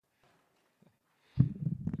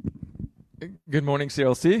Good morning,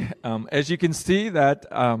 CLC. As you can see that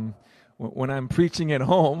when I'm preaching at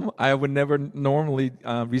home, I would never normally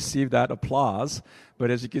receive that applause. But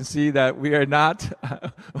as you can see that we are not,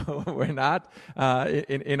 we're not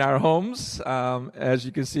in our homes. As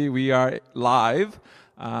you can see, we are live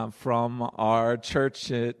from our church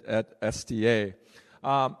at STA.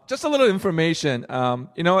 Just a little information.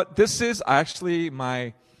 You know what? This is actually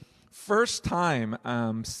my first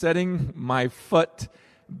time setting my foot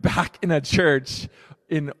back in a church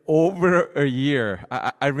in over a year.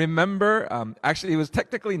 I remember, actually it was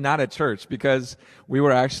technically not a church because we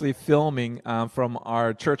were actually filming from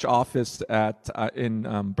our church office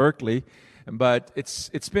in Berkeley. But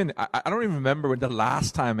it's been, I don't even remember when the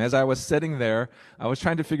last time, as I was sitting there, I was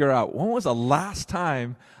trying to figure out when was the last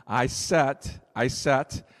time I sat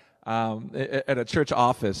at a church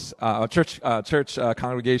office, a church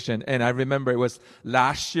congregation, and I remember it was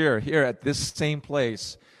last year here at this same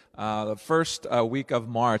place, the first week of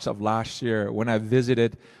March of last year when I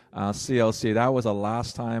visited CLC. That was the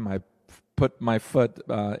last time I put my foot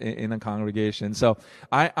in a congregation. So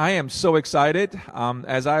I am so excited.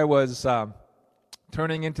 As I was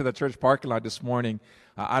turning into the church parking lot this morning,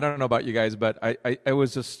 I don't know about you guys, but it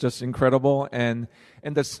was just incredible. And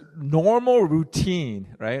this normal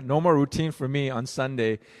routine, right? Normal routine for me on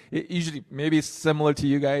Sunday, it usually maybe similar to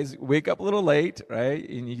you guys, wake up a little late, right?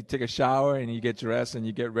 And you take a shower and you get dressed and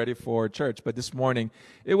you get ready for church. But this morning,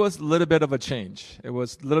 it was a little bit of a change. It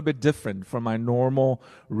was a little bit different from my normal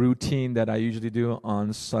routine that I usually do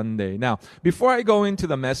on Sunday. Now, before I go into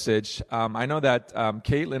the message, I know that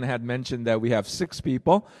Caitlin had mentioned that we have 6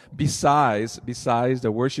 people besides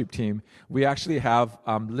the worship team. We actually have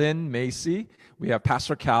Lynn Macy, we have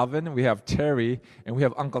Pastor Calvin, we have Terry, and we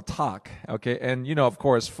have Uncle Tak. Okay, and of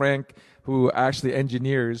course Frank, who actually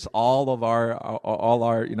engineers all our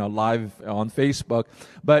live on Facebook.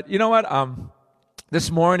 But you know what? This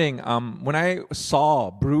morning, when I saw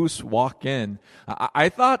Bruce walk in, I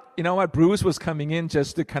thought, Bruce was coming in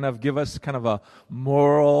just to kind of give us kind of a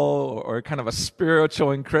moral or kind of a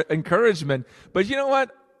spiritual encouragement. But you know what?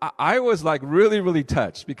 I was like really, really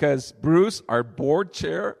touched because Bruce, our board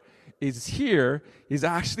chair, is here. He's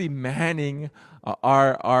actually manning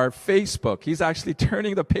our Facebook. He's actually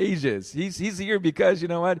turning the pages. He's here because, you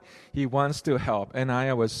know what? He wants to help. And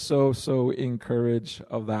I was so encouraged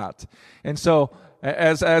of that. And so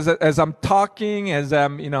as I'm talking,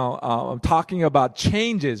 I'm talking about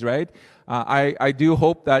changes, right? I do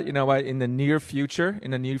hope that, in the near future,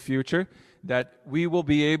 that we will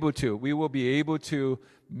be able to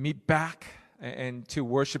meet back and to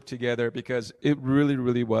worship together, because it really,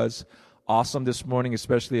 really was awesome this morning,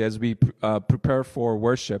 especially as we prepare for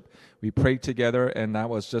worship. We prayed together, and that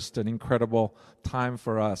was just an incredible time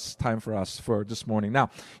for us for this morning. Now,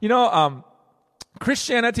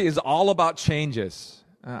 Christianity is all about changes.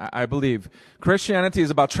 I believe Christianity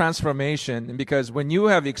is about transformation, and because when you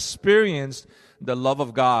have experienced the love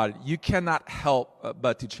of God, you cannot help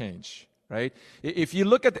but to change, right? If you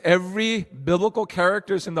look at every biblical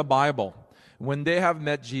characters in the Bible, when they have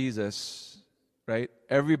met Jesus, right,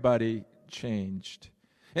 everybody changed.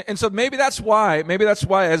 And so maybe that's why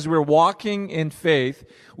as we're walking in faith,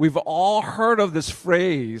 we've all heard of this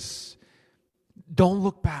phrase, don't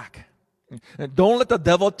look back. Don't let the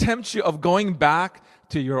devil tempt you of going back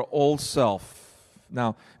to your old self.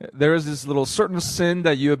 Now, there is this little certain sin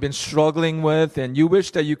that you have been struggling with and you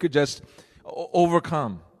wish that you could just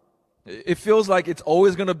overcome. It feels like it's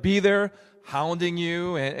always going to be there, hounding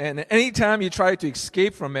you, and anytime you try to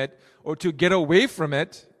escape from it or to get away from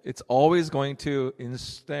it, it's always going to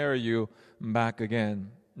ensnare you back again.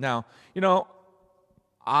 Now,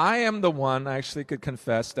 I am the one I actually could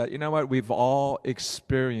confess that, we've all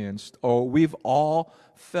experienced or we've all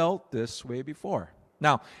felt this way before.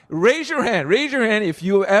 Now, raise your hand if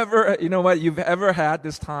you ever, you've ever had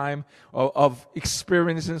this time of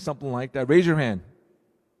experiencing something like that. Raise your hand.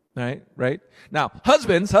 Right? Now,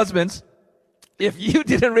 husbands, if you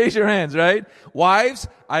didn't raise your hands, right? Wives,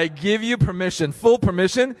 I give you permission, full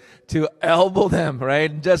permission to elbow them,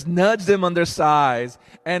 right? Just nudge them on their sides.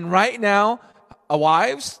 And right now,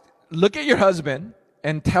 wives, look at your husband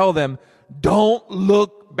and tell them, don't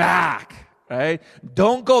look back, right?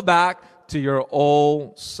 Don't go back to your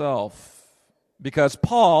old self. Because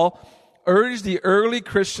Paul urged the early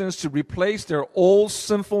Christians to replace their old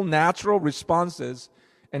sinful natural responses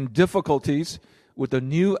and difficulties with the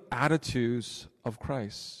new attitudes of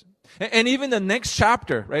Christ. And even the next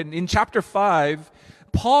chapter, right? In chapter 5,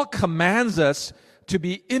 Paul commands us to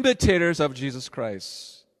be imitators of Jesus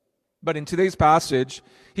Christ. But in today's passage,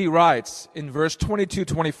 he writes in verse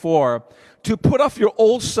 22-24, to put off your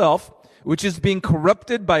old self, which is being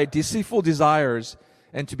corrupted by deceitful desires,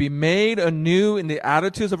 and to be made anew in the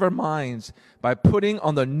attitudes of our minds by putting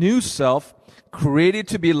on the new self, created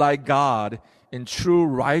to be like God in true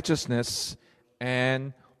righteousness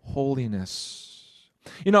and holiness.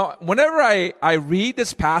 You know, whenever I read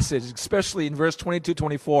this passage, especially in verse 22,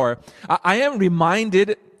 24, I am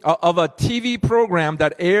reminded of a TV program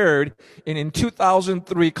that aired in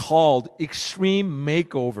 2003 called Extreme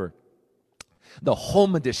Makeover, the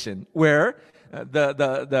home edition, where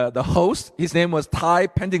the host, his name was Ty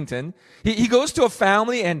Pendington. He goes to a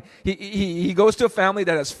family, and he goes to a family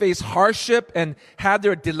that has faced hardship and had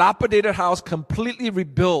their dilapidated house completely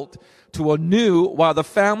rebuilt to a new, while the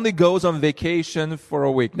family goes on vacation for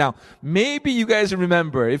a week. Now, maybe you guys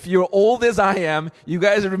remember, if you're old as I am, you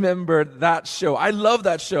guys remember that show. I love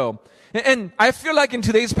that show. And I feel like in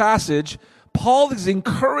today's passage, Paul is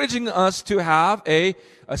encouraging us to have a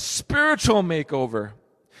spiritual makeover.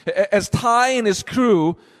 As Ty and his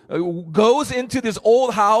crew goes into this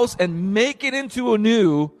old house and make it into a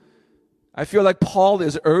new, I feel like Paul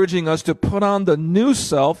is urging us to put on the new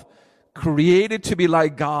self, created to be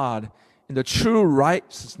like God in the true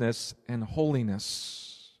righteousness and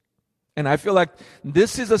holiness. And I feel like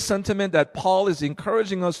this is a sentiment that Paul is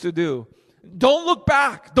encouraging us to do. Don't look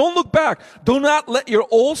back. Don't look back. Do not let your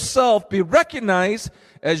old self be recognized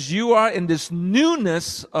as you are in this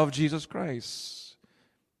newness of Jesus Christ.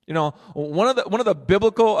 You know, one of the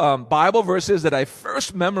biblical Bible verses that I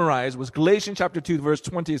first memorized was Galatians chapter 2, verse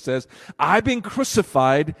 20. It says, I've been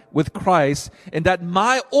crucified with Christ, and that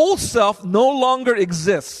my old self no longer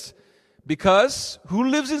exists. Because who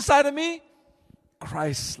lives inside of me?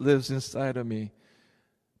 Christ lives inside of me.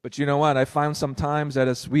 But you know what? I find sometimes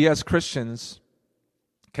that we as Christians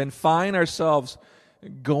can find ourselves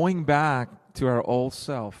going back to our old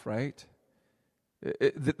self, right?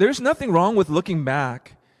 There's nothing wrong with looking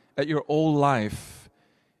back at your old life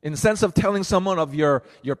in the sense of telling someone of your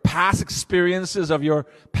past experiences, of your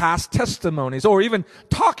past testimonies, or even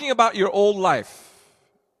talking about your old life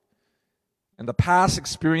and the past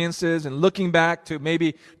experiences, and looking back to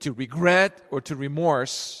maybe to regret or to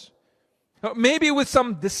remorse, maybe with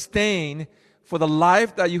some disdain for the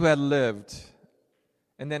life that you had lived,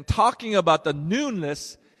 and then talking about the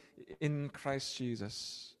newness in Christ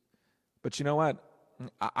Jesus. But you know what?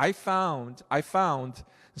 I found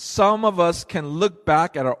some of us can look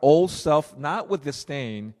back at our old self not with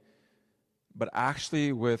disdain, but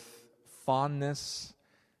actually with fondness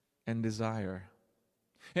and desire.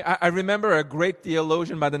 I remember a great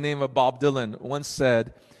theologian by the name of Bob Dylan once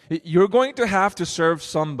said, you're going to have to serve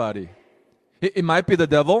somebody. It might be the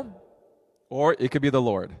devil, or it could be the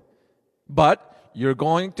Lord. But you're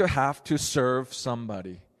going to have to serve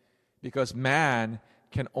somebody, because man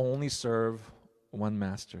can only serve one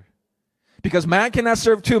master. Because man cannot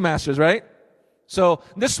serve two masters, right? So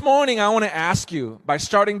this morning I want to ask you, by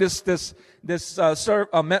starting this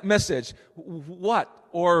message, what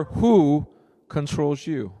or who controls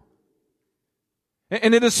you?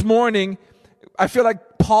 And in this morning, I feel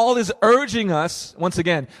like Paul is urging us, once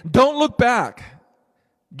again, don't look back.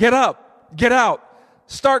 Get up, get out.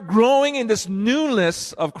 Start growing in this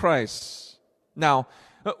newness of Christ. Now,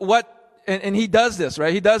 and he does this,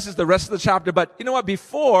 right? He does this the rest of the chapter, but you know what?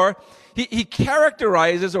 Before he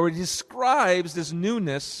characterizes or he describes this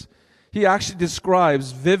newness, he actually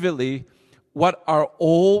describes vividly what our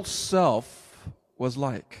old self was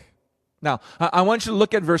like. Now, I want you to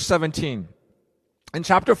look at verse 17. In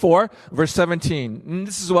chapter 4, verse 17, and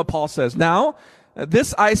this is what Paul says. Now,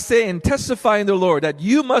 this I say and testify in the Lord, that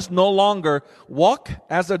you must no longer walk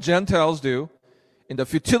as the Gentiles do, in the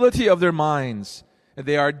futility of their minds.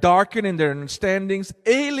 They are darkened in their understandings,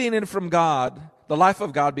 alienated from God, the life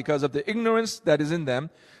of God, because of the ignorance that is in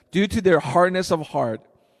them, due to their hardness of heart.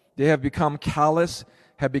 They have become callous,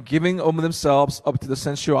 have been giving over themselves up to the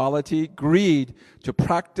sensuality, greed, to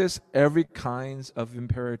practice every kind of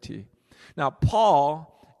impurity. Now, Paul,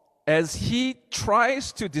 as he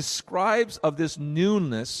tries to describe of this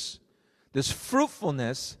newness, this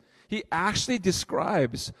fruitfulness, he actually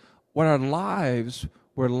describes what our lives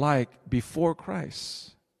were like before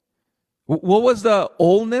Christ. What was the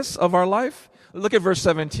oldness of our life? Look at verse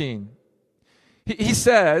 17. He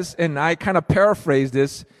says, and I kind of paraphrase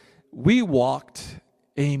this, we walked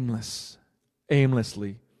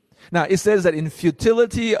aimlessly. Now, it says that in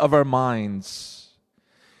futility of our minds.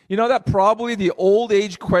 You know that probably the old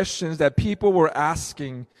age questions that people were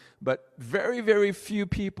asking, but very, very few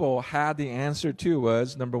people had the answer to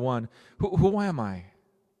was, number one, who am I?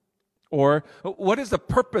 Or what is the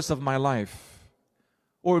purpose of my life?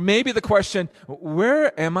 Or maybe the question,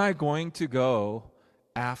 where am I going to go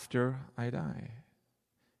after I die?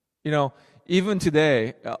 You know, even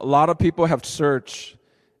today, a lot of people have searched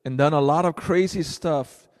and done a lot of crazy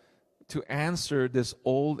stuff to answer this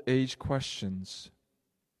old age questions.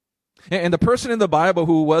 And the person in the Bible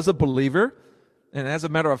who was a believer, and as a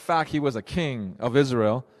matter of fact, he was a king of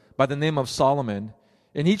Israel by the name of Solomon,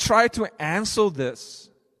 and he tried to answer this.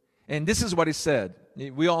 And this is what he said.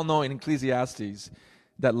 We all know in Ecclesiastes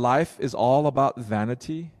that life is all about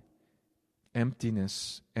vanity,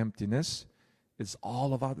 emptiness. Emptiness is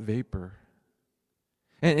all about vapor.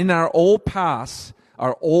 And in our old past,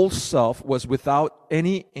 our old self was without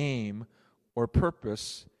any aim or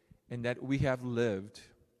purpose, and that we have lived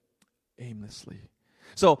aimlessly.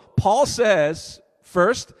 So Paul says,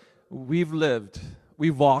 first, we've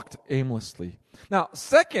walked aimlessly. Now,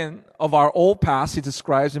 second of our old past, he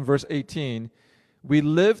describes in verse 18, we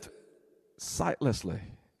lived sightlessly.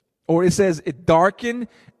 Or it says, it darkened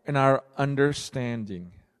in our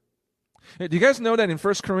understanding. Do you guys know that in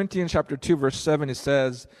 1 Corinthians chapter 2, verse 7, it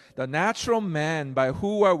says, the natural man by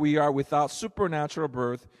who we are without supernatural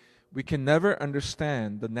birth, we can never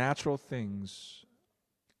understand the natural things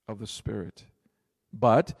of the Spirit.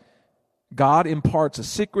 But God imparts a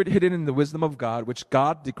secret hidden in the wisdom of God, which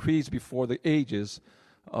God decrees before the ages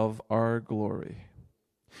of our glory.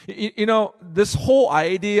 You know, this whole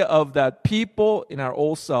idea of that people in our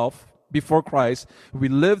old self, before Christ, we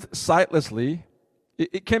lived sightlessly,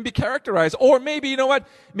 it can be characterized. Or maybe, you know what,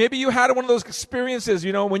 maybe you had one of those experiences,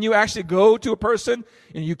 you know, when you actually go to a person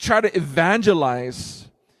and you try to evangelize.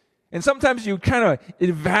 And sometimes you kind of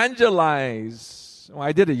evangelize. Well,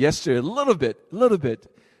 I did it yesterday, a little bit.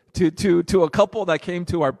 To a couple that came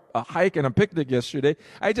to our hike and a picnic yesterday.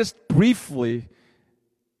 I just briefly,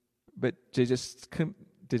 but they just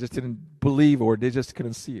didn't believe, or they just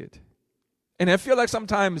couldn't see it. And I feel like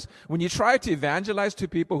sometimes when you try to evangelize to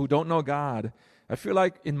people who don't know God, I feel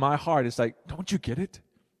like in my heart it's like, don't you get it?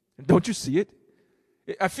 Don't you see it?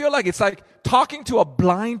 I feel like it's like talking to a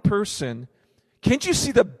blind person. Can't you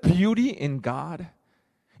see the beauty in God?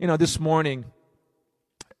 You know, this morning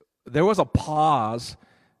there was a pause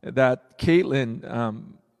that Caitlin,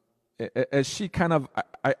 as she kind of,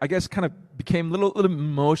 I guess, kind of became a little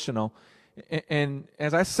emotional. And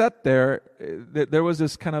as I sat there, there was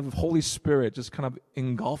this kind of Holy Spirit just kind of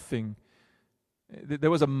engulfing. There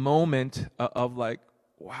was a moment of like,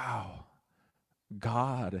 wow,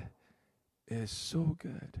 God is so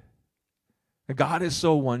good. God is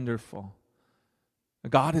so wonderful.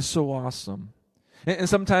 God is so awesome. And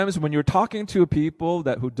sometimes when you're talking to people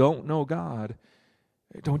who don't know God,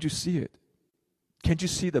 don't you see it? Can't you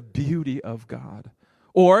see the beauty of God?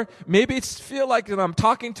 Or maybe it's feel like I'm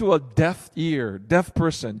talking to a deaf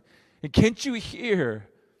person. And can't you hear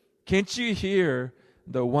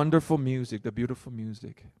the wonderful music, the beautiful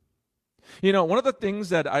music? You know, one of the things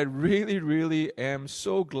that I really, really am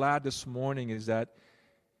so glad this morning is that,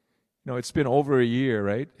 you know, it's been over a year,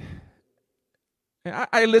 right? And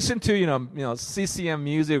I listen to, you know, CCM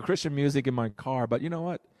music, Christian music in my car, but you know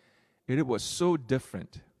what? It was so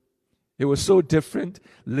different. It was so different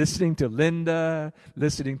listening to Linda,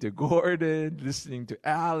 listening to Gordon, listening to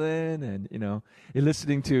Alan, and, you know,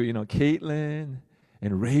 listening to, you know, Caitlin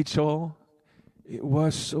and Rachel. It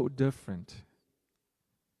was so different.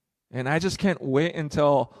 And I just can't wait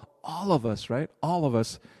until all of us, right? All of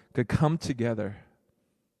us could come together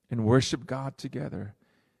and worship God together.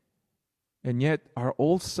 And yet our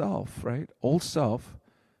old self, right? Old self,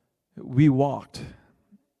 we walked.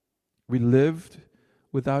 We lived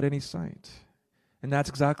without any sight. And that's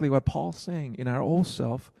exactly what Paul's saying. In our old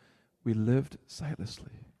self, we lived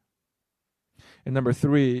sightlessly. And number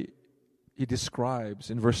 3, he describes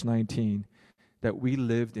in verse 19 that we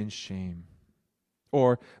lived in shame.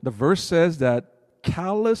 Or the verse says that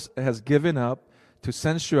callous has given up to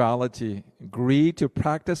sensuality, greed to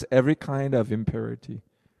practice every kind of impurity.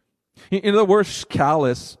 In the word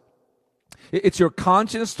callous, it's your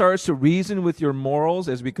conscience starts to reason with your morals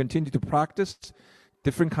as we continue to practice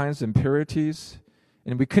different kinds of impurities.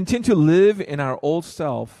 And we continue to live in our old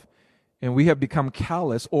self, and we have become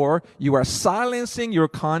callous, or you are silencing your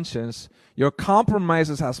conscience. Your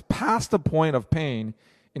compromises has passed the point of pain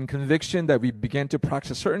in conviction that we begin to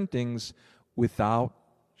practice certain things without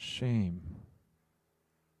shame.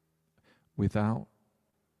 Without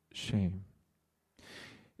shame.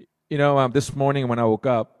 You know, this morning when I woke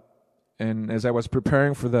up, and as I was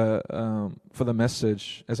preparing for the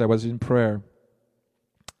message, as I was in prayer,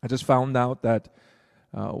 I just found out that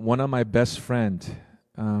one of my best friend,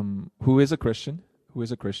 who is a Christian,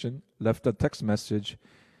 left a text message,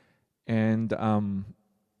 and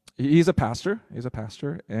he's a pastor,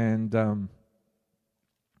 and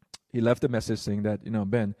he left a message saying that, you know,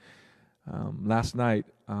 Ben, Last night,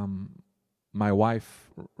 my wife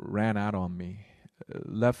ran out on me,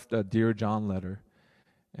 left a Dear John letter,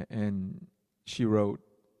 and she wrote,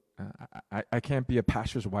 I can't be a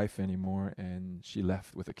pastor's wife anymore, and she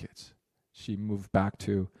left with the kids. She moved back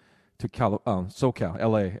to SoCal,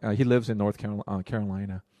 LA. He lives in North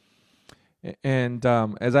Carolina. And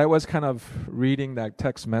as I was kind of reading that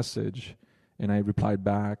text message, and I replied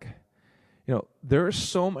back, there are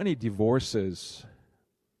so many divorces,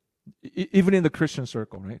 even in the Christian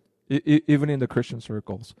circle, right? Even in the Christian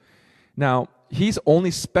circles. Now, he's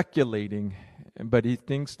only speculating, but he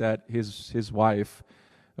thinks that his wife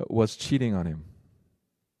was cheating on him.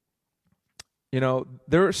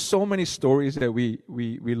 There are so many stories that we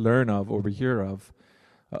learn of or we hear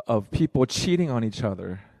of people cheating on each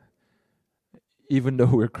other, even though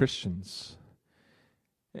we're Christians.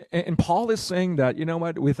 And Paul is saying that,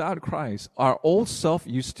 without Christ, our old self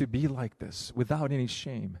used to be like this, without any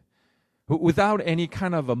shame, without any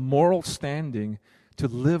kind of a moral standing to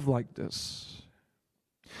live like this.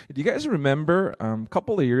 Do you guys remember a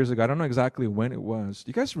couple of years ago, I don't know exactly when it was, do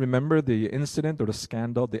you guys remember the incident or the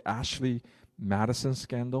scandal, the Ashley Madison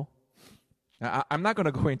scandal? I'm not going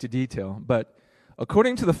to go into detail, but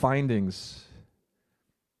according to the findings,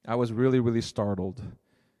 I was really, really startled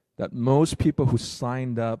that most people who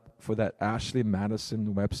signed up for that Ashley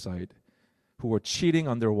Madison website, who were cheating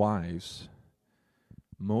on their wives,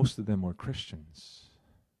 most of them were Christians.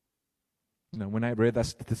 When I read that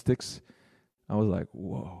statistics, I was like,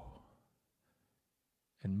 whoa.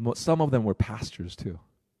 And some of them were pastors too.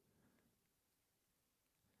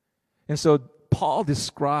 And so Paul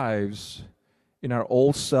describes in our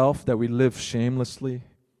old self that we lived shamelessly,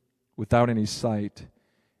 without any sight,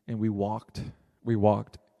 and we walked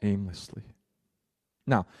aimlessly.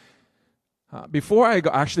 Now, before I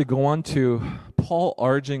actually go on to Paul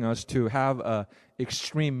urging us to have a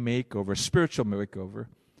extreme makeover, spiritual makeover,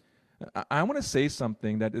 I want to say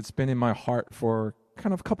something that it's been in my heart for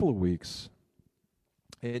kind of a couple of weeks.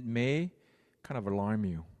 It may kind of alarm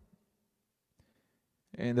you.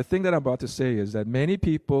 And the thing that I'm about to say is that many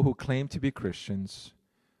people who claim to be Christians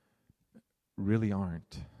really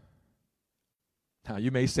aren't. Now,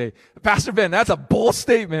 you may say, Pastor Ben, that's a bold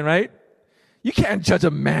statement, right? You can't judge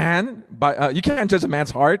a man you can't judge a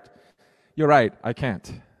man's heart. You're right, I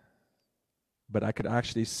can't. But I could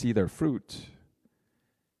actually see their fruit.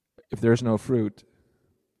 If there's no fruit,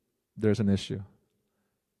 there's an issue.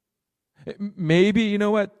 Maybe, you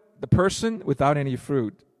know what? The person without any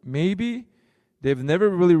fruit, maybe they've never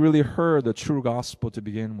really heard the true gospel to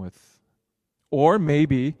begin with. Or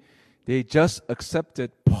maybe they just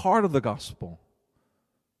accepted part of the gospel.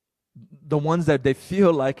 The ones that they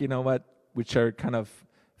feel like, which are kind of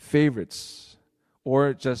favorites.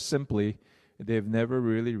 Or just simply, they've never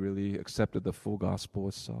really accepted the full gospel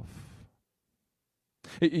itself.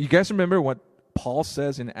 You guys remember what Paul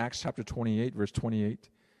says in Acts chapter 28, verse 28?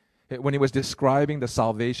 When he was describing the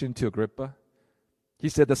salvation to Agrippa, he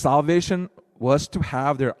said the salvation was to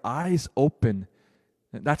have their eyes open.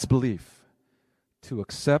 That's belief. To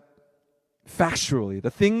accept factually the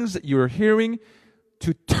things that you're hearing,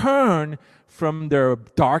 to turn from their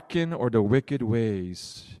darkened or the wicked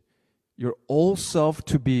ways. Your old self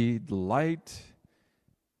to be the light,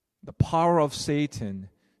 the power of Satan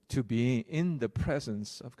to be in the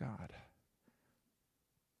presence of God.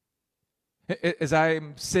 As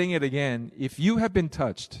I'm saying it again, if you have been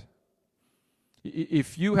touched,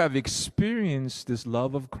 if you have experienced this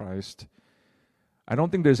love of Christ, I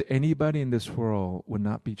don't think there's anybody in this world would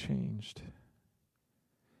not be changed.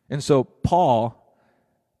 And so Paul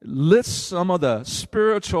lists some of the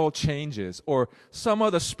spiritual changes or some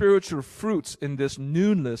of the spiritual fruits in this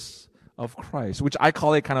newness of Christ, which I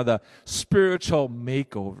call it kind of the spiritual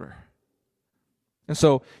makeover. And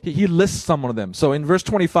so he lists some of them. So in verse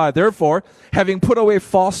 25, therefore, having put away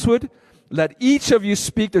falsehood, let each of you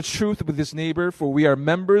speak the truth with his neighbor, for we are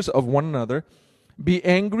members of one another. Be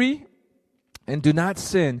angry and do not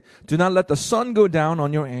sin. Do not let the sun go down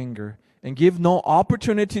on your anger, and give no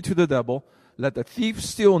opportunity to the devil. Let the thief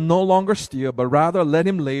steal no longer steal, but rather let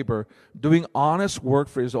him labor, doing honest work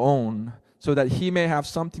for his own, so that he may have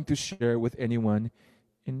something to share with anyone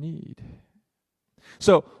in need.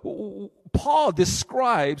 So Paul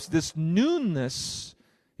describes this newness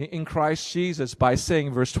in Christ Jesus by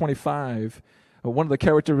saying, verse 25, one of the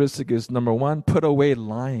characteristics is, number one, put away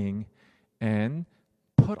lying and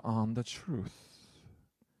put on the truth.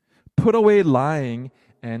 Put away lying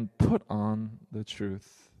and put on the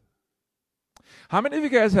truth. How many of you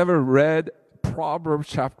guys have ever read Proverbs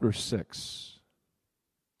chapter 6?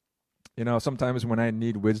 Sometimes when I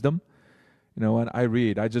need wisdom,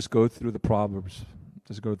 I just go through the Proverbs.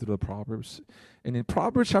 Let's go through the Proverbs. And in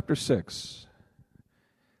Proverbs chapter 6,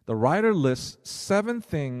 the writer lists 7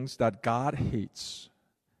 things that God hates.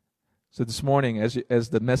 So this morning, as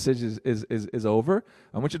the message is over,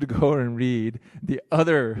 I want you to go and read the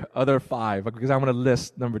other 5, because I'm going to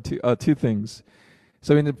list two things.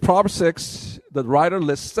 So in the Proverbs 6, the writer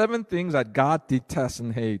lists 7 things that God detests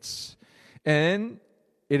and hates. And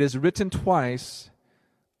it is written twice,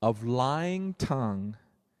 of lying tongue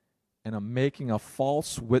and of making a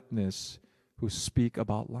false witness who speak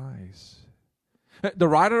about lies. The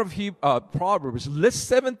writer of Proverbs lists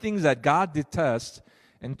 7 things that God detests,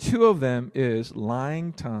 and 2 of them is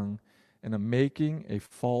lying tongue and of making a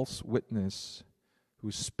false witness who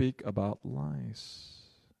speak about lies.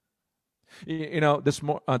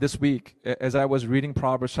 This week, as I was reading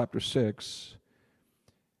Proverbs chapter 6,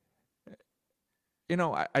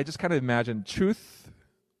 I just kind of imagined truth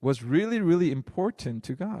was really, really important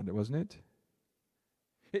to God, wasn't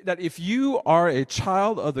it? That if you are a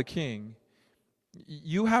child of the King,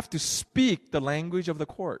 you have to speak the language of the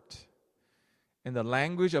court. And the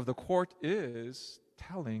language of the court is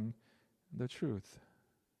telling the truth.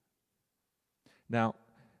 Now,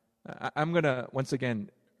 I'm going to, once again,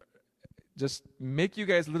 just make you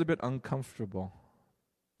guys a little bit uncomfortable.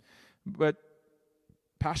 But,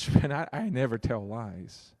 Pastor Ben, I never tell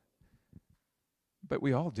lies. But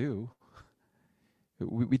we all do.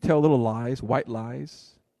 We tell little lies, white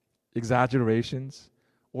lies, exaggerations,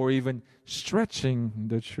 or even stretching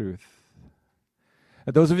the truth.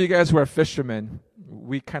 And those of you guys who are fishermen,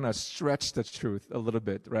 we kind of stretch the truth a little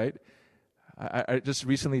bit, right? I just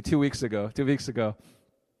recently, 2 weeks ago,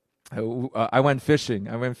 I went fishing,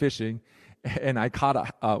 and I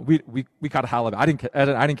caught we caught a halibut. I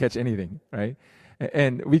didn't catch anything, right?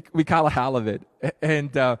 And we caught a halibut,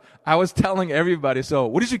 and I was telling everybody, so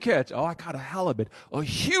what did you catch? Oh, I caught a halibut, a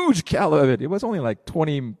huge halibut. It was only like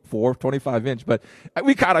 24, 25 inch, but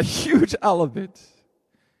we caught a huge halibut.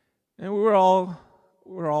 And we were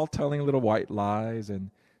all telling little white lies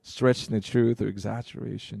and stretching the truth or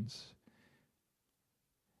exaggerations.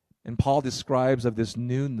 And Paul describes of this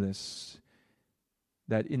newness,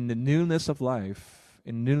 that in the newness of life,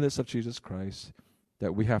 in newness of Jesus Christ,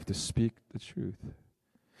 that we have to speak the truth.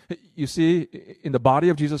 You see, in the body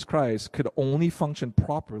of Jesus Christ could only function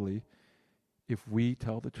properly if we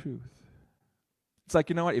tell the truth. It's like,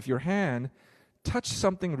 if your hand touched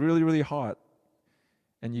something really, really hot,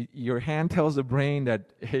 and your hand tells the brain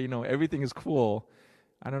that, hey, everything is cool,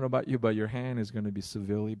 I don't know about you, but your hand is going to be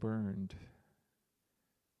severely burned.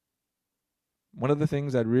 One of the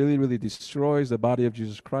things that really, really destroys the body of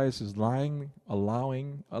Jesus Christ is lying,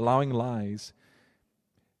 allowing lies,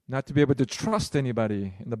 not to be able to trust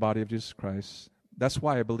anybody in the body of Jesus Christ. That's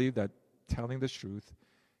why I believe that telling the truth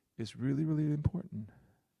is really, really important.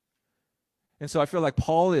 And so I feel like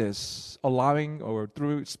Paul is allowing, or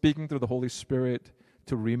speaking through the Holy Spirit,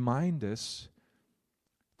 to remind us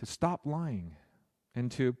to stop lying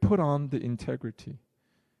and to put on the integrity.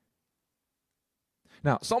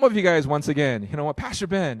 Now, some of you guys, once again, what, Pastor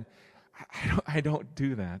Ben, I don't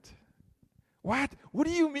do that. What? What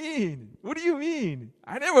do you mean? What do you mean?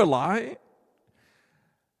 I never lie.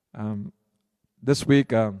 This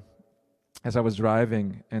week, as I was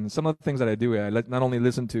driving, and some of the things that I do, I not only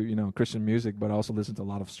listen to Christian music, but I also listen to a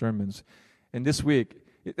lot of sermons. And this week,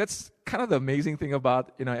 that's kind of the amazing thing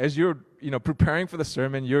about as you're preparing for the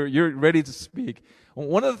sermon, you're ready to speak.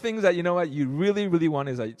 One of the things that you really, really want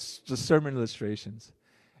is just sermon illustrations.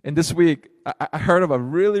 And this week, I heard of a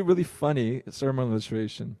really, really funny sermon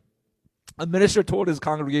illustration. A minister told his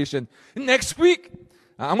congregation, next week,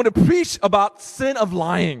 I'm going to preach about sin of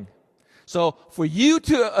lying. So for you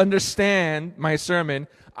to understand my sermon,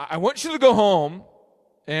 I want you to go home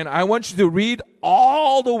and I want you to read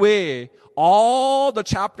all the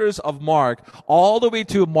chapters of Mark, all the way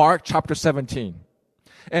to Mark chapter 17.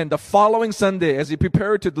 And the following Sunday, as he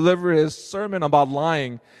prepared to deliver his sermon about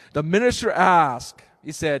lying, the minister asked,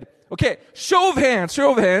 he said, okay, show of hands,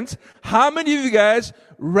 how many of you guys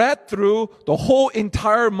read through the whole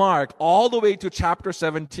entire Mark, all the way to chapter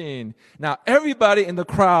 17? Now, everybody in the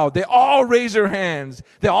crowd, they all raise their hands.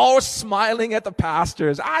 They're all smiling at the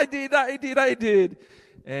pastors. I did.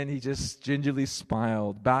 And he just gingerly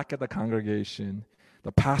smiled back at the congregation.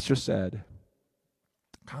 The pastor said,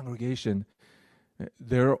 congregation,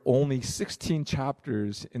 there are only 16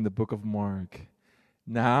 chapters in the book of Mark.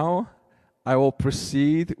 Now, I will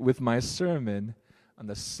proceed with my sermon on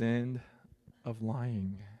the sin of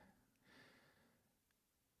lying.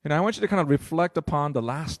 And I want you to kind of reflect upon the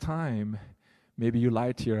last time maybe you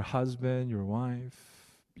lied to your husband, your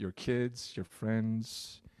wife, your kids, your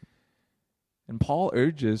friends. And Paul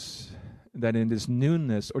urges that in this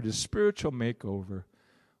newness or this spiritual makeover,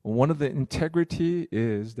 one of the integrity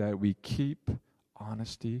is that we keep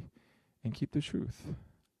honesty and keep the truth.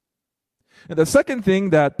 And the second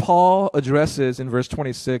thing that Paul addresses in verse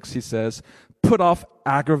 26, he says, put off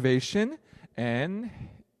aggravation and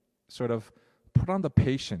sort of put on the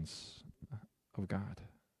patience of God.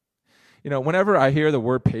 Whenever I hear the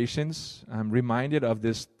word patience, I'm reminded of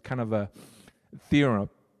this kind of a theorem.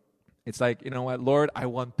 It's like, Lord, I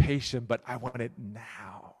want patience, but I want it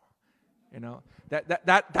now.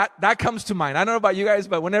 That comes to mind. I don't know about you guys,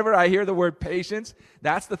 but whenever I hear the word patience,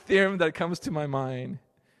 that's the theorem that comes to my mind.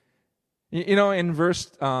 In 1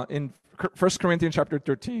 Corinthians chapter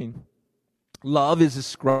 13, love is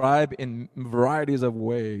described in varieties of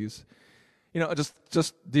ways.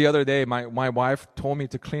 Just the other day, my wife told me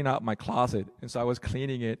to clean out my closet, and so I was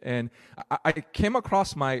cleaning it, and I came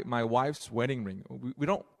across my wife's wedding ring. We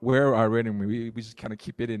don't wear our wedding ring. We just kind of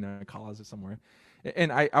keep it in a closet somewhere.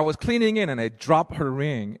 And I was cleaning it, and I dropped her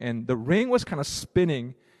ring, and the ring was kind of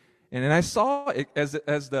spinning, and then I saw it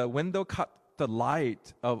as the window cut the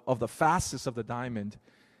light of the facets of the diamond.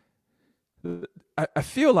 I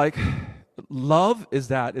feel like love is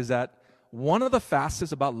that one of the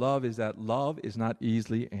facets about love is that love is not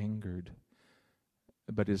easily angered,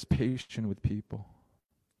 but is patient with people.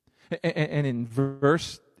 And in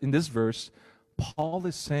this verse, Paul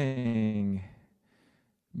is saying,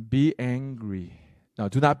 be angry. No,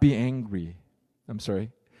 do not be angry. I'm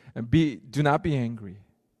sorry. Do not be angry.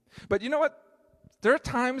 But you know what? There are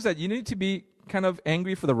times that you need to be kind of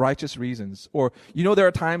angry for the righteous reasons. Or, there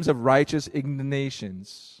are times of righteous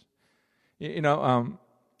indignations.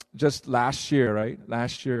 Just last year, right?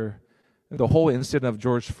 Last year, the whole incident of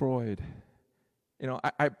George Floyd.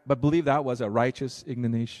 I believe that was a righteous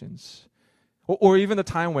indignations. Or even the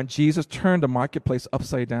time when Jesus turned the marketplace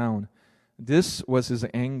upside down. This was his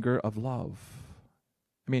anger of love.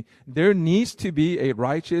 There needs to be a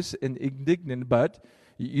righteous and indignant, but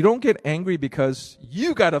you don't get angry because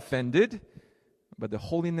you got offended, but the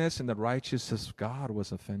holiness and the righteousness of God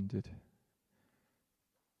was offended.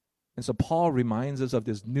 And so Paul reminds us of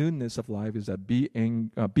this newness of life is that be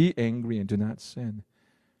angry and do not sin.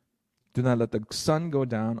 Do not let the sun go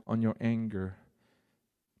down on your anger.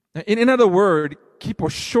 In other words, keep a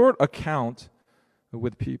short account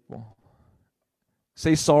with people.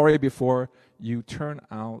 Say sorry before you turn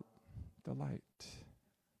out the light.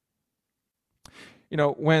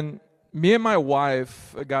 When me and my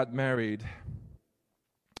wife got married,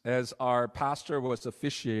 as our pastor was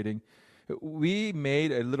officiating, we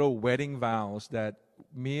made a little wedding vows that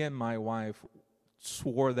me and my wife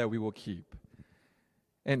swore that we will keep.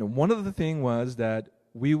 And one of the things was that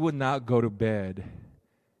we would not go to bed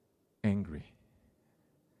angry.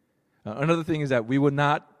 Another thing is that we would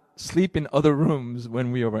not sleep in other rooms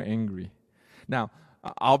when we were angry. Now,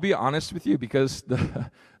 I'll be honest with you because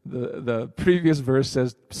the previous verse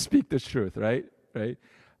says, speak the truth, right?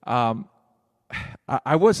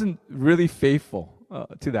 I wasn't really faithful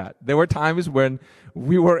to that. There were times when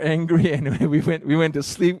we were angry and we went to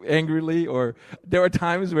sleep angrily, or there were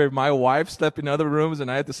times where my wife slept in other rooms and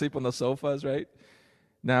I had to sleep on the sofas, right?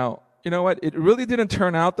 Now, you know what? It really didn't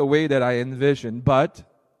turn out the way that I envisioned, but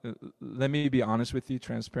let me be honest with you,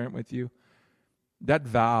 transparent with you. That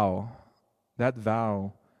vow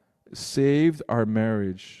saved our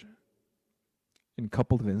marriage in a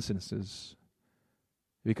couple of instances.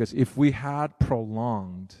 Because if we had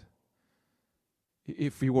prolonged,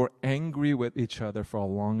 if we were angry with each other for a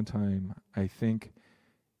long time, I think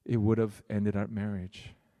it would have ended our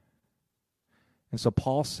marriage. And so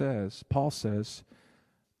Paul says,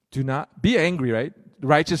 do not be angry, right?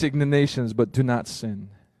 Righteous indignations, but do not sin.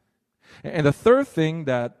 And the third thing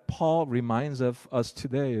that Paul reminds of us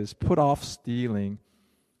today is put off stealing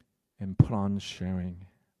and put on sharing.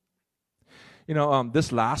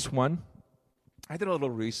 This last one, I did a little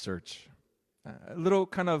research, a little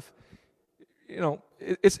kind of,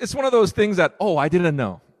 it's one of those things that, I didn't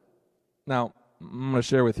know. Now, I'm going to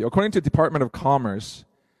share with you. According to the Department of Commerce,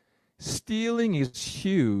 stealing is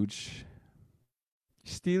huge.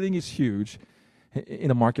 Stealing is huge in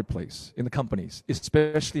the marketplace, in the companies,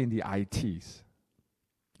 especially in the ITs.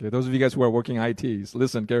 Okay, those of you guys who are working ITs,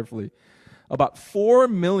 listen carefully. About 4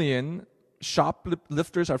 million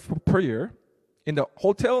shoplifters are per year. In the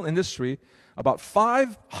hotel industry, about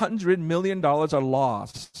 $500 million are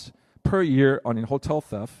lost per year on hotel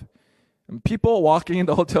theft. And people walking in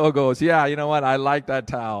the hotel goes, yeah, you know what? I like that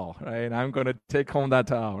towel, right? I'm going to take home that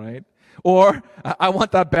towel, right? Or I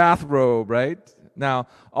want that bathrobe, right? Now,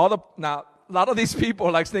 lot of these people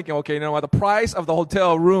are like thinking, okay, you know what? The price of the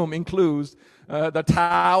hotel room includes the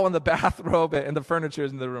towel and the bathrobe and the furniture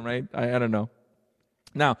in the room, right? I don't know.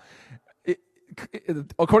 Now,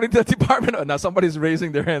 according to the department, now somebody's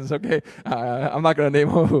raising their hands. Okay, I'm not going to name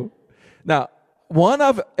who. Now, one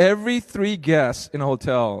of every 3 guests in a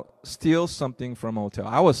hotel steals something from a hotel.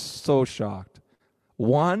 I was so shocked.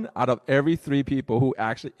 1 out of every 3 people who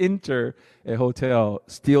actually enter a hotel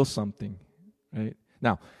steals something, right?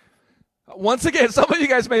 Now, once again, some of you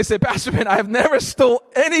guys may say, Pastor Ben, I have never stole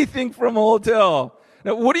anything from a hotel.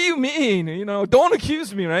 Now, what do you mean? Don't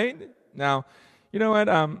accuse me, right? Now, you know what?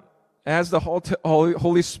 As the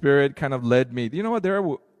Holy Spirit kind of led me, you know what? There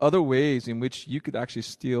are other ways in which you could actually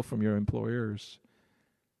steal from your employers.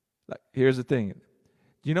 Like, here's the thing.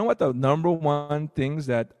 You know what the number one things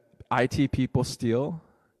that IT people steal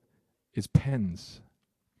is pens.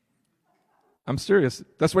 I'm serious.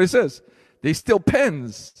 That's what it says. They steal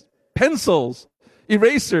pens, pencils,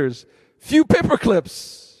 erasers, few paper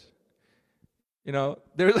clips.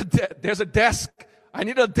 There's a desk. I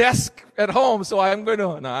need a desk at home, so I'm going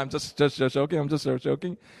to. No, I'm just joking. I'm just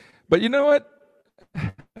joking. But you know what?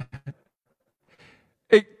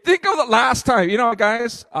 Hey, think of the last time.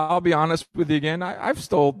 Guys, I'll be honest with you again. I've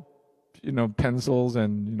stole, pencils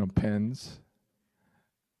and, pens.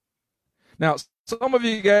 Now, some of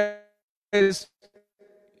you guys,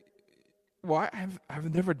 well,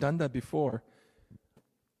 I've never done that before.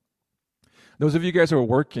 Those of you guys who are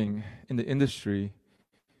working in the industry,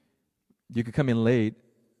 you could come in late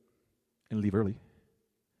and leave early.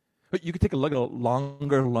 But you could take a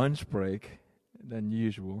longer lunch break than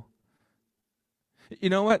usual. You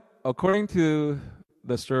know what? According to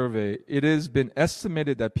the survey, it has been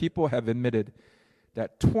estimated that people have admitted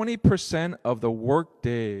that 20% of the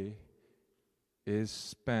workday is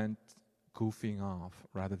spent goofing off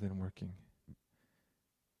rather than working.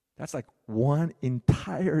 That's like 1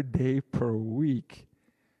 entire day per week.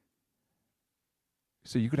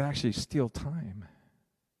 So you could actually steal time.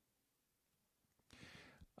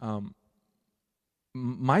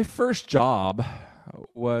 My first job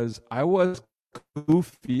was I was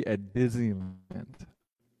goofy at Disneyland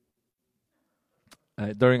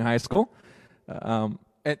during high school. And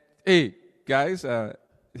hey, guys,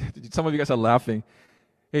 some of you guys are laughing.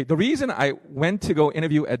 Hey, the reason I went to go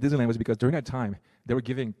interview at Disneyland was because during that time they were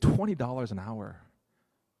giving $20 an hour.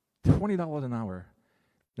 $20 an hour.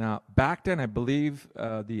 Now, back then, I believe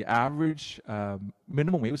the average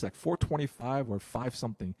minimum wage was like $4.25 or $5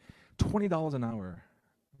 something, $20 an hour.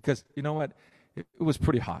 Because you know what, it was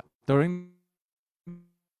pretty hot during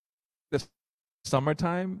the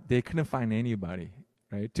summertime. They couldn't find anybody,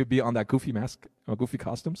 right, to be on that goofy mask or goofy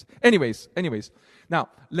costumes. Anyways. Now,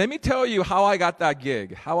 let me tell you how I got that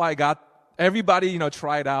gig. How I got everybody,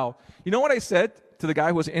 tried out. You know what I said to the guy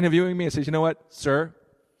who was interviewing me? I said, you know what, sir,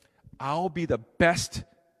 I'll be the best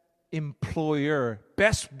employer,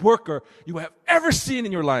 best worker you have ever seen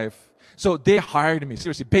in your life. So they hired me,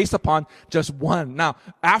 seriously, based upon just one. Now,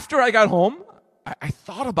 after I got home, I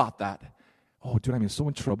thought about that. Oh, dude, I'm so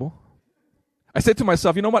in trouble. I said to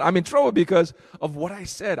myself, you know what? I'm in trouble because of what I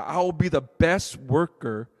said. I'll be the best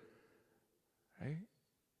worker. Right?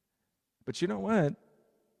 But you know what?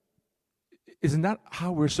 Isn't that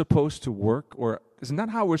how we're supposed to work? Or isn't that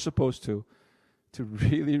how we're supposed to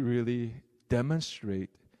really, really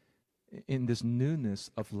demonstrate in this newness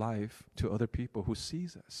of life to other people who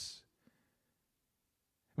sees us?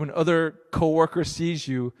 When other coworker sees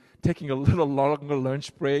you taking a little longer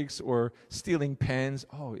lunch breaks or stealing pens,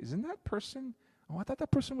 oh, isn't that person? Oh, I thought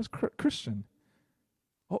that person was Christian.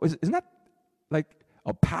 Oh, isn't that like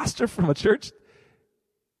a pastor from a church?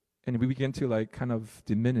 And we begin to like kind of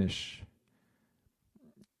diminish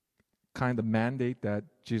kind of mandate that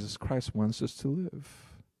Jesus Christ wants us to live.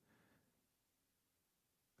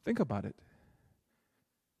 Think about it.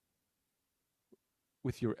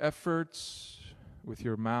 With your efforts, with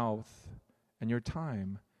your mouth, and your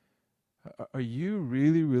time, are you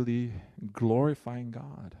really, really glorifying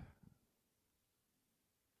God?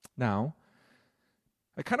 Now,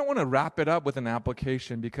 I kind of want to wrap it up with an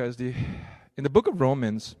application because in the book of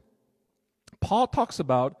Romans, Paul talks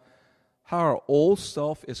about how our old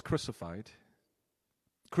self is crucified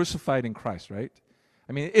in Christ, right?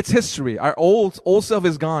 I mean, it's history. Our old self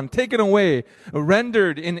is gone, taken away,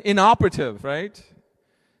 rendered inoperative, right?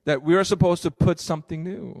 That we are supposed to put something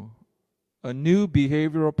new, a new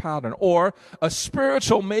behavioral pattern, or a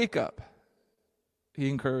spiritual makeup, he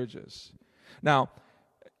encourages. Now,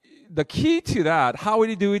 the key to that, how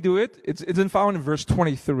do we do it? It's found in verse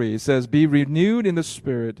 23. It says, be renewed in the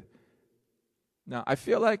spirit. Now, I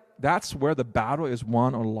feel like that's where the battle is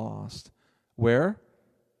won or lost. Where?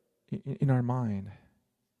 in our mind.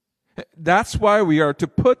 That's why we are to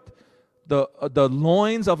put the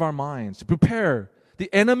loins of our minds, to prepare.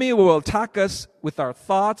 The enemy will attack us with our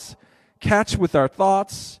thoughts, catch with our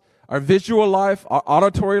thoughts, our visual life, our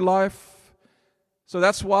auditory life. So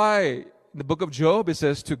that's why in the book of Job it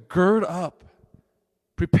says to gird up,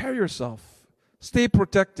 prepare yourself, stay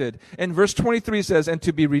protected. And verse 23 says, and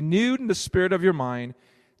to be renewed in the spirit of your mind,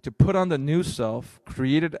 to put on the new self,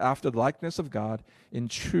 created after the likeness of God in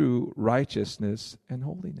true righteousness and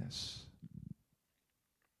holiness.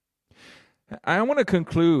 I want to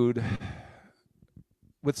conclude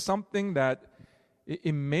with something that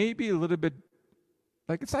it may be a little bit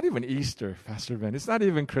like it's not even Easter, Pastor Ben. It's not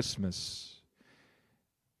even Christmas.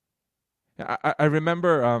 I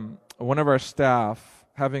remember one of our staff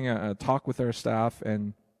having a talk with our staff,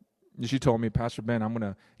 and she told me, Pastor Ben, I'm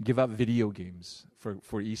going to give up video games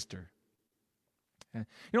for Easter. And,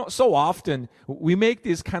 so often we make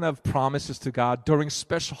these kind of promises to God during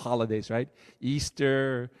special holidays, right?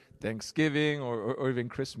 Easter, Thanksgiving, or even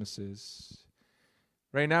Christmases.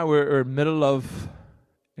 Right now we're middle of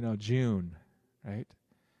June, right?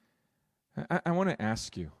 I want to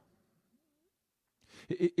ask you,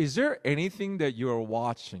 is there anything that you are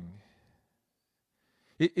watching?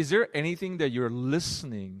 Is there anything that you're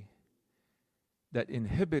listening that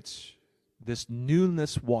inhibits this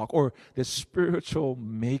newness walk or this spiritual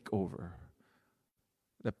makeover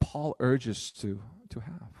that Paul urges to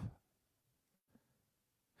have?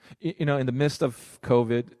 In the midst of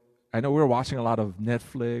COVID, I know we're watching a lot of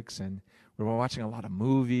Netflix and we're watching a lot of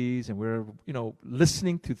movies and we're,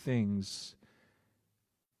 listening to things.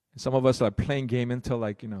 Some of us are playing game until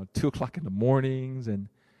 2 o'clock in the mornings. And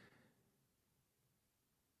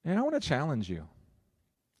I want to challenge you.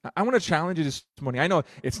 I want to challenge you this morning. I know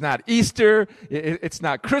it's not Easter, it's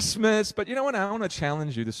not Christmas, but you know what? I want to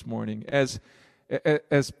challenge you this morning as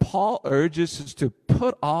Paul urges us to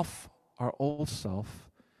put off our old self,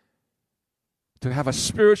 to have a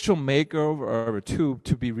spiritual makeover, or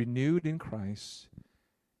to be renewed in Christ.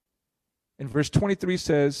 And verse 23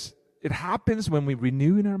 says, it happens when we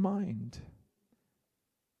renew in our mind.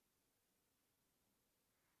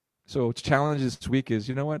 So challenge this week is,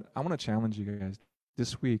 I want to challenge you guys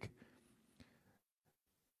this week.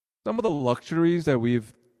 Some of the luxuries that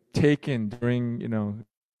we've taken during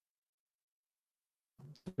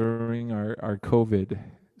our COVID,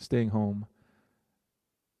 staying home.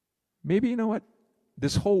 Maybe,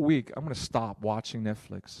 this whole week I'm going to stop watching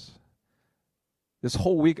Netflix. This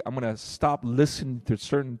whole week I'm going to stop listening to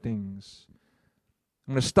certain things.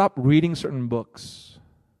 I'm going to stop reading certain books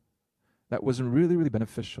that wasn't really, really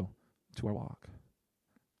beneficial to our walk.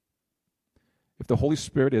 If the Holy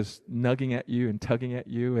Spirit is nugging at you and tugging at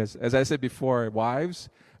you, as I said before, wives,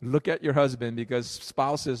 look at your husband, because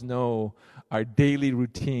spouses know our daily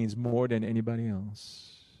routines more than anybody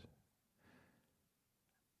else.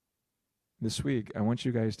 This week, I want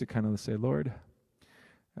you guys to kind of say, Lord,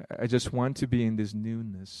 I just want to be in this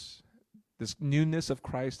newness of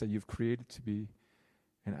Christ that you've created to be,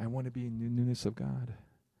 and I want to be in the newness of God.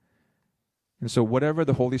 And so whatever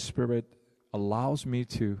the Holy Spirit allows me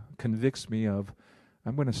to, convicts me of,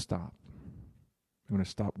 I'm going to stop. I'm going to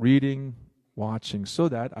stop reading, watching, so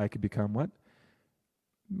that I could become what?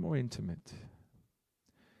 More intimate.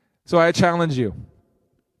 So I challenge you.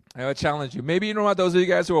 Maybe those of you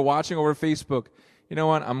guys who are watching over Facebook,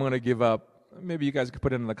 I'm going to give up. Maybe you guys could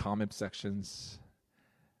put it in the comment sections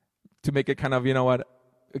to make it kind of,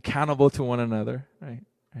 accountable to one another, right?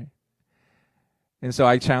 And so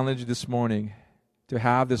I challenge you this morning to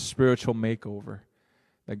have this spiritual makeover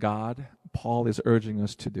that Paul is urging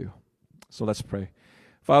us to do. So let's pray.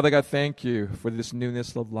 Father God, thank you for this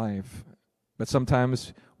newness of life. But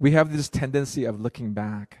sometimes we have this tendency of looking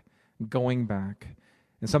back, going back.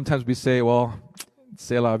 And sometimes we say, well,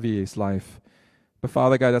 c'est la vie, it's life. But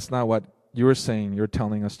Father God, that's not what you're saying, you're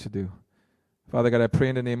telling us to do. Father God, I pray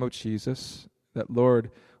in the name of Jesus that,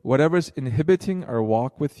 Lord, whatever is inhibiting our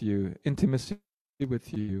walk with you, intimacy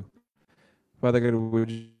with you, Father God,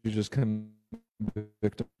 would you just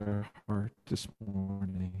convict our heart this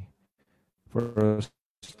morning for us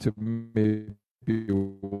to maybe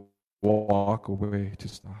walk away, to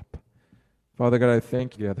stop. Father God, I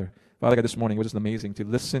thank you together. Father God, this morning it was just amazing to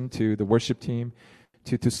listen to the worship team,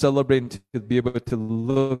 to celebrate and to be able to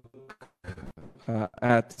look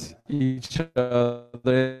at each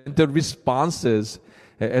other and the responses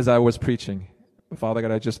as I was preaching. Father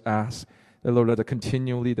God, I just ask that, Lord, that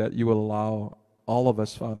continually that you will allow all of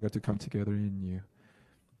us, Father God, to come together in you.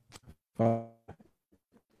 Father,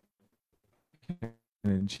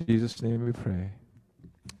 in Jesus' name we pray.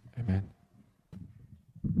 Amen.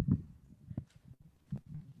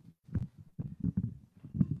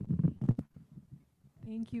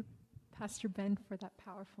 Thank you, Pastor Ben, for that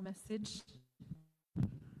powerful message.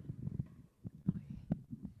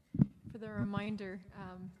 For the reminder,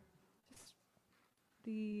 just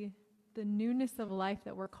the newness of life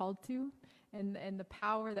that we're called to, and the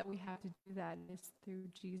power that we have to do that is through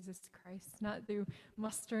Jesus Christ, not through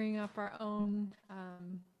mustering up our own,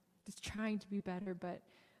 just trying to be better, but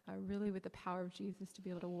really with the power of Jesus to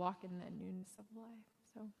be able to walk in that newness of life.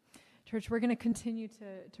 So, church, we're going to continue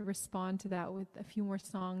to respond to that with a few more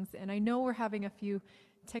songs. And I know we're having a few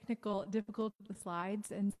technical difficulties with the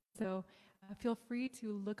slides, and so feel free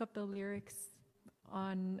to look up the lyrics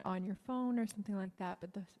on your phone or something like that.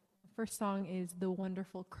 But the first song is The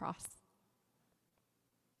Wonderful Cross.